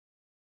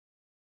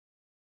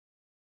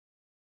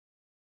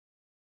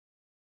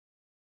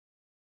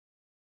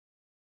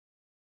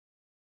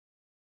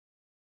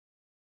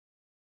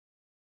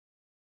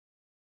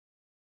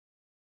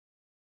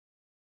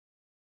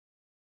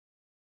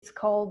It's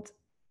called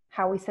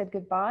How We Said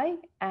Goodbye,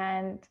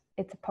 and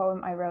it's a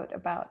poem I wrote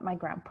about my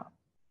grandpa.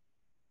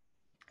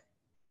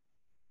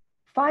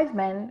 5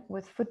 men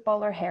with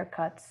footballer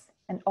haircuts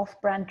and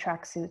off-brand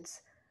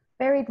tracksuits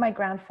buried my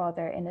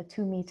grandfather in a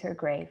 2-meter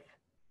grave.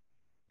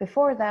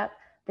 Before that,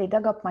 they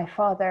dug up my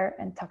father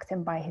and tucked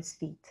him by his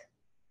feet.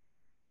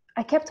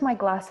 I kept my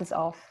glasses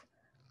off,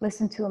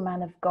 listened to a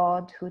man of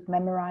God who'd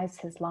memorized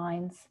his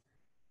lines.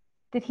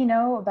 Did he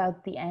know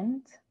about the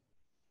end?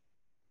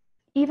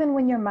 Even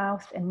when your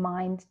mouth and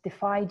mind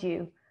defied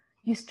you,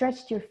 you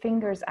stretched your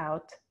fingers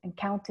out and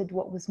counted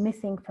what was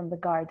missing from the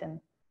garden: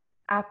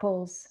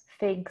 apples,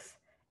 figs,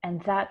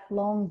 and that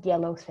long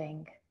yellow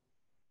thing.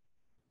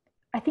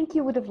 I think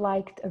you would have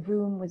liked a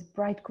room with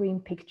bright green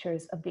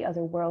pictures of the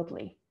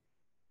otherworldly.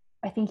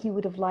 I think you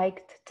would have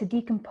liked to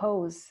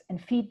decompose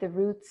and feed the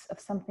roots of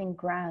something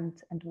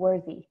grand and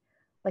worthy,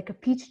 like a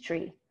peach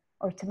tree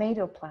or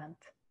tomato plant,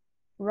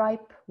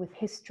 ripe with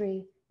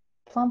history,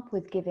 plump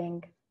with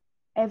giving,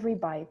 every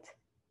bite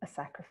a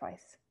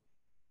sacrifice.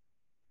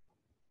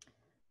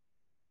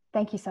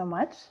 Thank you so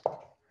much.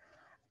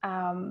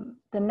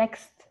 The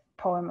next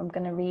poem I'm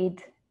going to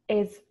read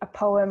is a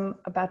poem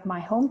about my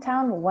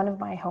hometown, one of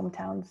my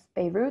hometowns,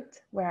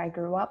 Beirut, where I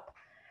grew up.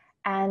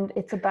 And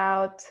it's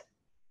about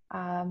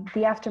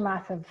the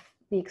aftermath of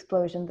the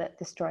explosion that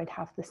destroyed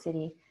half the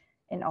city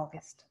in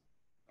August.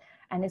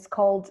 And it's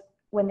called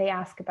When They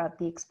Ask About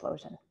the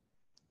Explosion.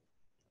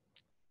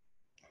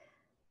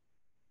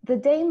 The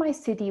day my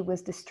city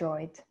was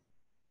destroyed,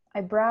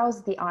 I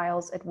browsed the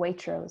aisles at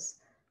Waitrose,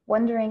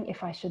 wondering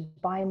if I should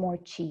buy more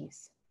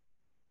cheese.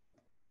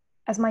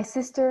 As my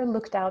sister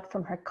looked out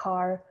from her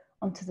car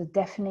onto the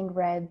deafening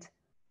red,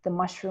 the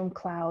mushroom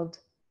cloud,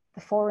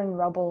 the foreign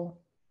rubble,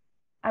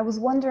 I was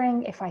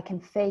wondering if I can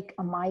fake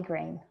a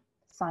migraine,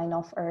 sign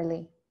off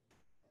early.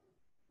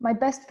 My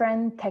best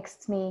friend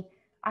texts me,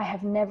 I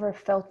have never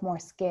felt more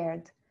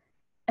scared.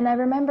 And I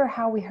remember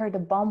how we heard a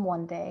bomb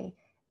one day,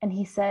 and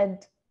he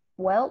said,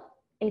 well,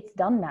 it's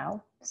done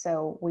now,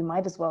 so we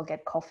might as well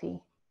get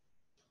coffee.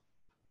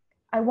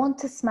 I want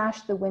to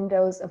smash the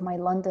windows of my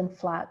London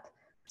flat,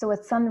 so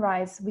at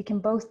sunrise we can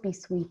both be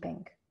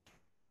sweeping.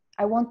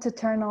 I want to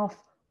turn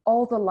off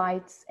all the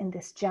lights in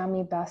this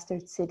jammy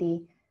bastard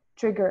city,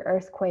 trigger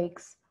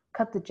earthquakes,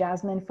 cut the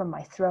jasmine from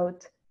my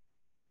throat.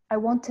 I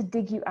want to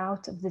dig you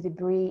out of the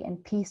debris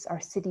and piece our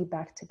city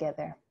back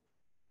together.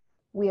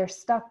 We are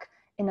stuck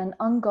in an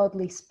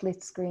ungodly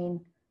split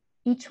screen,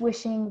 each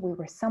wishing we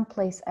were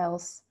someplace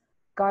else,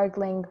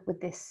 gargling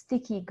with this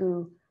sticky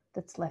goo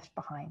that's left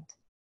behind.